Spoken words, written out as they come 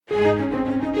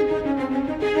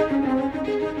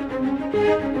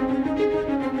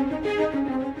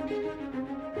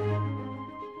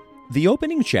The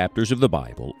opening chapters of the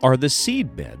Bible are the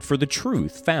seedbed for the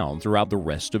truth found throughout the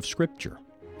rest of Scripture.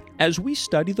 As we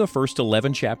study the first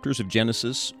 11 chapters of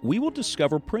Genesis, we will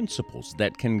discover principles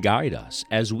that can guide us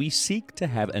as we seek to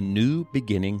have a new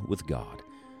beginning with God.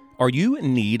 Are you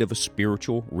in need of a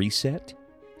spiritual reset?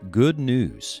 Good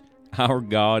news. Our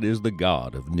God is the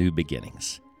God of new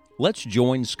beginnings. Let's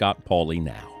join Scott Pauley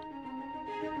now.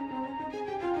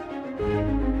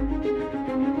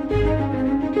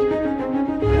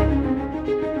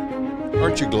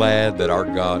 Aren't you glad that our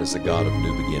God is the God of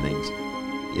new beginnings?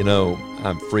 You know,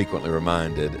 I'm frequently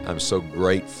reminded, I'm so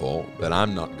grateful that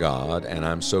I'm not God, and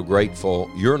I'm so grateful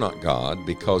you're not God,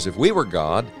 because if we were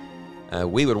God,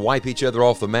 we would wipe each other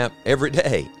off the map every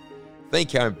day.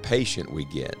 Think how impatient we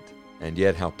get, and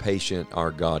yet how patient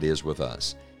our God is with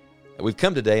us. We've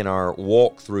come today in our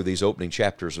walk through these opening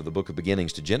chapters of the book of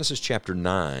Beginnings to Genesis chapter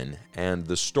 9, and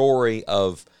the story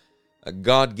of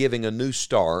God giving a new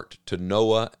start to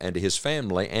Noah and to his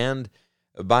family, and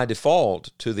by default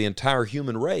to the entire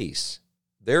human race.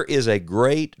 There is a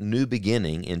great new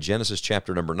beginning in Genesis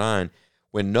chapter number 9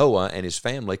 when Noah and his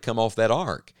family come off that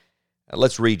ark.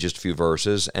 Let's read just a few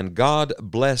verses. And God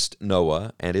blessed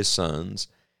Noah and his sons,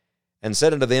 and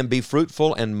said unto them, Be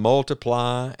fruitful, and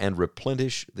multiply, and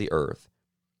replenish the earth.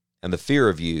 And the fear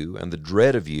of you and the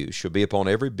dread of you shall be upon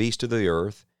every beast of the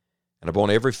earth, and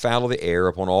upon every fowl of the air,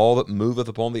 upon all that moveth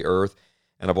upon the earth,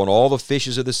 and upon all the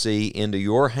fishes of the sea. Into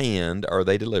your hand are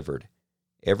they delivered.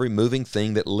 Every moving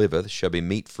thing that liveth shall be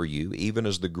meat for you, even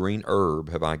as the green herb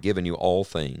have I given you all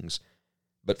things.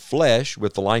 But flesh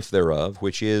with the life thereof,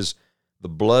 which is the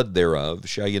blood thereof,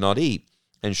 shall ye not eat.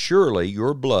 And surely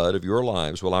your blood of your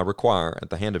lives will I require. At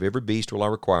the hand of every beast will I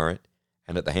require it,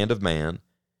 and at the hand of man,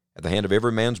 at the hand of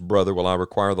every man's brother will I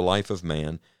require the life of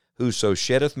man. Whoso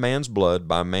sheddeth man's blood,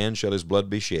 by man shall his blood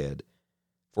be shed.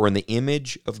 For in the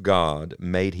image of God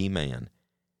made he man.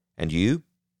 And you,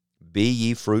 be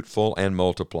ye fruitful and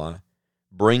multiply.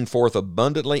 Bring forth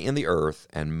abundantly in the earth,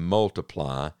 and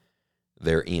multiply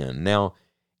therein. Now,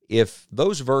 if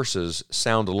those verses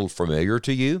sound a little familiar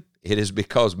to you, it is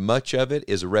because much of it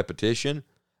is a repetition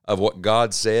of what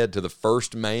God said to the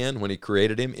first man when he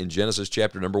created him in Genesis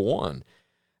chapter number 1.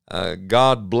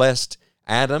 God blessed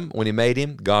Adam when he made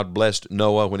him. God blessed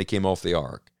Noah when he came off the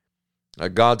ark.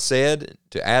 God said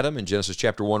to Adam in Genesis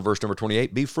chapter 1, verse number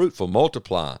 28, Be fruitful,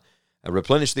 multiply, and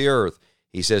replenish the earth.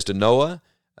 He says to Noah,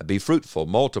 Be fruitful,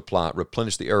 multiply,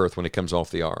 replenish the earth when he comes off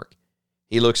the ark.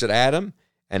 He looks at Adam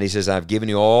and he says, I've given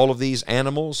you all of these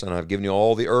animals, and I've given you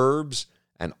all the herbs,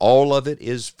 and all of it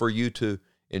is for you to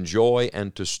enjoy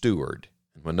and to steward.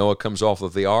 And when Noah comes off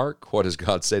of the ark, what does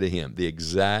God say to him? The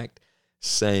exact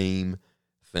same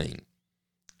thing.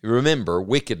 Remember,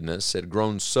 wickedness had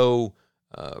grown so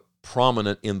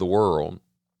prominent in the world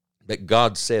that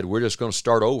God said, we're just going to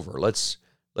start over. Let's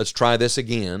try this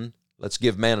again. Let's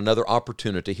give man another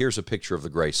opportunity. Here's a picture of the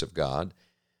grace of God.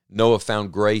 Noah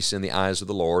found grace in the eyes of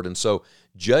the Lord, and so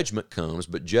judgment comes,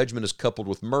 but judgment is coupled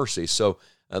with mercy. So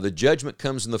the judgment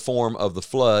comes in the form of the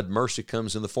flood. Mercy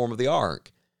comes in the form of the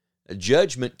ark.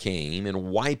 Judgment came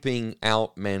in wiping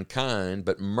out mankind,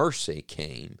 but mercy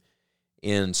came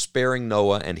in sparing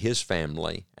Noah and his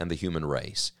family and the human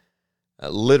race.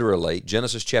 Literally,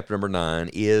 Genesis chapter number 9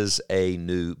 is a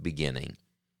new beginning.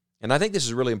 And I think this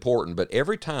is really important, but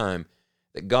every time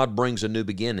that God brings a new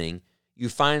beginning, you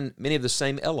find many of the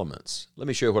same elements. Let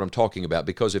me show you what I'm talking about,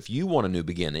 because if you want a new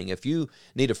beginning, if you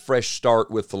need a fresh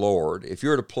start with the Lord, if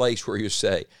you're at a place where you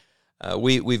say,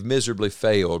 we've miserably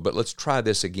failed, but let's try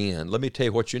this again, let me tell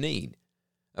you what you need.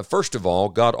 First of all,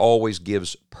 God always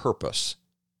gives purpose.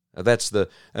 That's the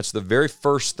very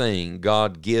first thing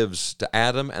God gives to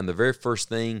Adam, and the very first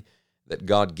thing that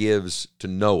God gives to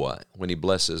Noah when he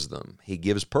blesses them. He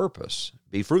gives purpose.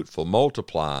 Be fruitful,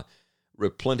 multiply,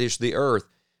 replenish the earth.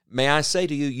 May I say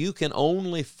to you, you can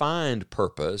only find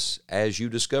purpose as you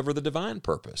discover the divine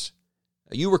purpose.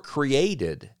 You were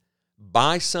created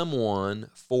by someone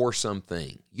for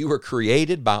something. You were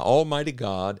created by Almighty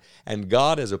God, and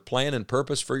God has a plan and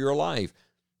purpose for your life.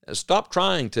 Stop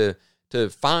trying to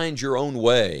find your own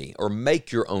way or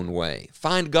make your own way.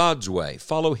 Find God's way.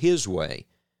 Follow His way.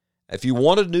 If you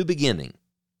want a new beginning,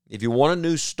 if you want a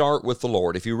new start with the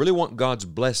Lord, if you really want God's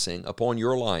blessing upon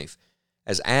your life,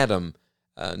 as Adam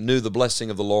knew the blessing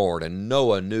of the Lord, and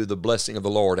Noah knew the blessing of the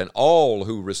Lord, and all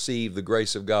who receive the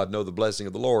grace of God know the blessing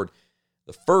of the Lord,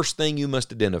 the first thing you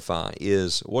must identify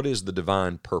is, what is the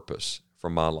divine purpose for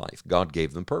my life? God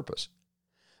gave them purpose.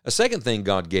 A second thing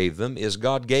God gave them is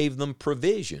God gave them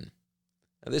provision.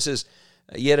 Now, this is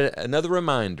yet another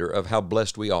reminder of how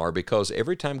blessed we are, because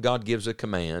every time God gives a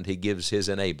command, He gives His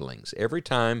enablings. Every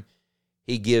time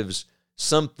He gives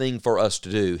something for us to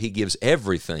do. He gives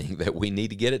everything that we need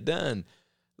to get it done.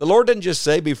 The Lord doesn't just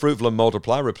say, be fruitful and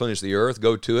multiply, replenish the earth,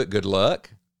 go to it, good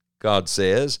luck. God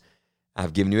says,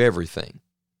 I've given you everything.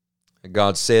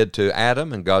 God said to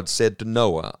Adam and God said to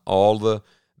Noah, all the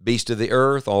beasts of the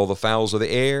earth, all the fowls of the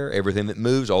air, everything that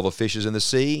moves, all the fishes in the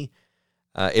sea,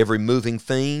 every moving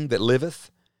thing that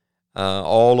liveth,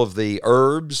 all of the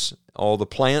herbs, all the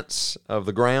plants of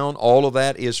the ground, all of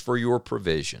that is for your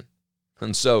provision.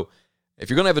 And so, if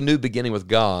you're going to have a new beginning with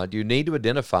God, you need to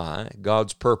identify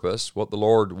God's purpose, what the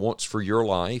Lord wants for your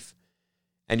life,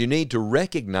 and you need to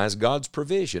recognize God's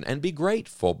provision and be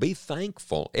grateful, be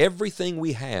thankful. Everything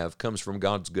we have comes from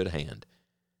God's good hand.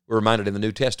 We're reminded in the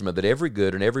New Testament that every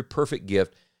good and every perfect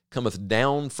gift cometh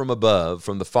down from above,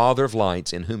 from the Father of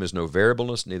lights, in whom is no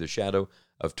variableness, neither shadow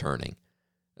of turning.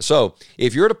 So,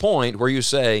 if you're at a point where you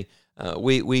say,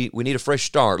 we need a fresh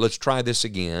start, let's try this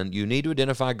again, you need to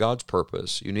identify God's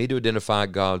purpose. You need to identify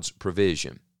God's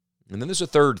provision. And then there's a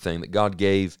third thing that God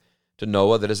gave to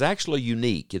Noah that is actually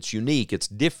unique. It's unique, it's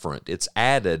different, it's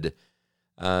added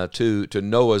to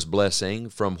Noah's blessing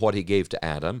from what he gave to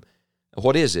Adam.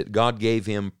 What is it? God gave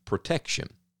him protection.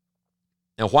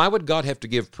 Now, why would God have to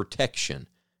give protection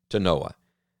to Noah?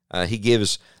 He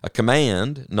gives a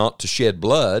command not to shed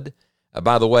blood.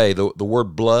 By the way, the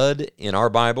word blood in our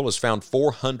Bible is found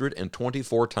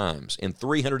 424 times in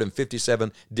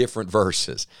 357 different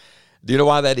verses. Do you know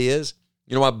why that is?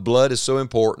 You know why blood is so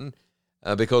important?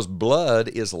 Because blood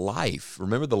is life.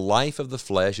 Remember, the life of the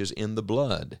flesh is in the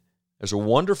blood. There's a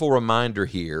wonderful reminder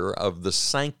here of the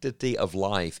sanctity of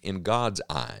life in God's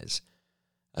eyes.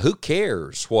 Who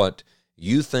cares what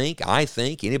you think, I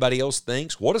think, anybody else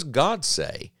thinks? What does God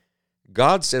say?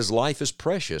 God says life is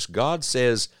precious. God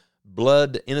says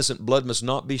innocent blood must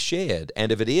not be shed.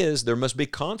 And if it is, there must be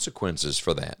consequences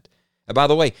for that. And by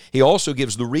the way, he also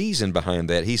gives the reason behind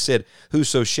that. He said,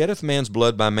 whoso sheddeth man's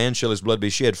blood, by man shall his blood be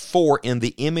shed, for in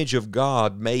the image of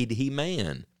God made he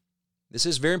man. This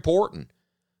is very important.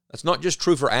 That's not just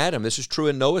true for Adam. This is true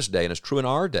in Noah's day, and it's true in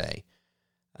our day.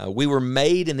 We were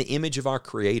made in the image of our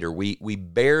Creator. We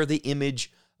bear the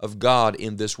image of God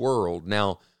in this world.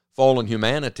 Now, fallen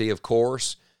humanity, of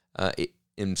course,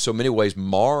 in so many ways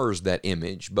mars that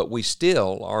image, but we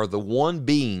still are the one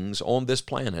beings on this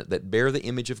planet that bear the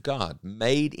image of God,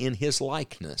 made in His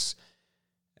likeness.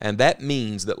 And that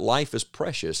means that life is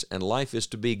precious and life is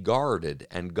to be guarded,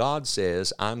 and God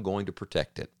says, I'm going to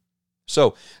protect it.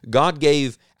 So, God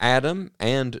gave Adam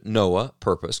and Noah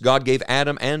purpose. God gave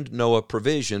Adam and Noah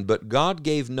provision, but God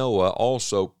gave Noah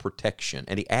also protection,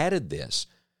 and He added this.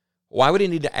 Why would He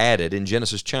need to add it in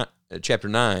Genesis chapter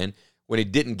 9 when He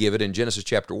didn't give it in Genesis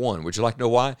chapter 1? Would you like to know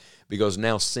why? Because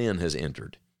now sin has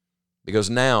entered. Because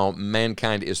now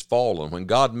mankind is fallen. When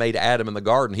God made Adam in the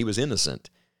garden, he was innocent.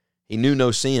 He knew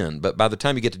no sin. But by the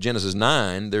time you get to Genesis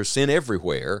 9, there's sin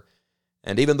everywhere.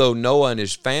 And even though Noah and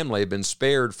his family have been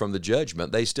spared from the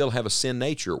judgment, they still have a sin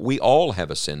nature. We all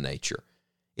have a sin nature.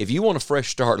 If you want a fresh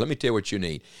start, let me tell you what you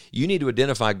need. You need to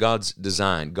identify God's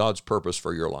design, God's purpose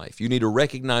for your life. You need to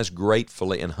recognize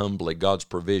gratefully and humbly God's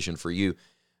provision for you.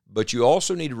 But you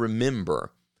also need to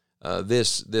remember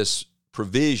this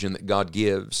provision that God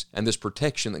gives and this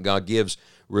protection that God gives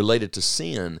related to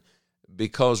sin,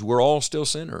 because we're all still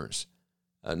sinners.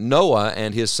 Noah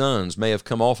and his sons may have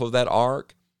come off of that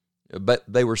ark, but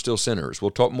they were still sinners.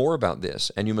 We'll talk more about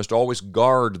this, and you must always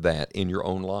guard that in your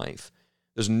own life.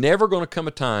 There's never going to come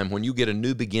a time when you get a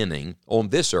new beginning on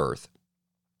this earth,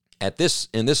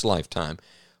 in this lifetime,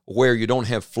 where you don't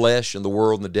have flesh and the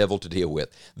world and the devil to deal with.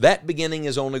 That beginning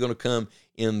is only going to come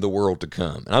in the world to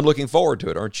come. And I'm looking forward to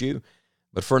it, aren't you?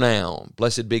 But for now,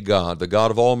 blessed be God, the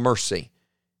God of all mercy.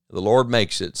 The Lord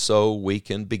makes it so we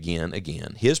can begin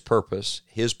again. His purpose,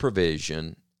 His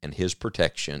provision, and His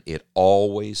protection, it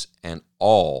always and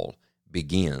all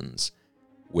begins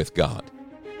with God.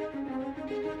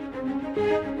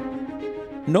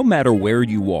 No matter where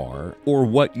you are or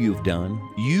what you've done,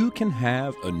 you can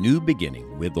have a new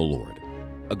beginning with the Lord.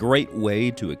 A great way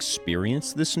to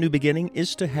experience this new beginning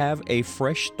is to have a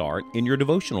fresh start in your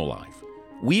devotional life.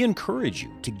 We encourage you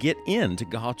to get into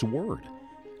God's Word.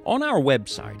 On our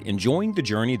website,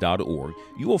 enjoyingthejourney.org,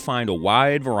 you will find a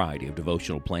wide variety of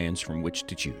devotional plans from which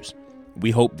to choose.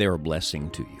 We hope they're a blessing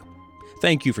to you.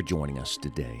 Thank you for joining us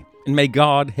today, and may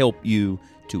God help you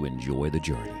to enjoy the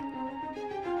journey.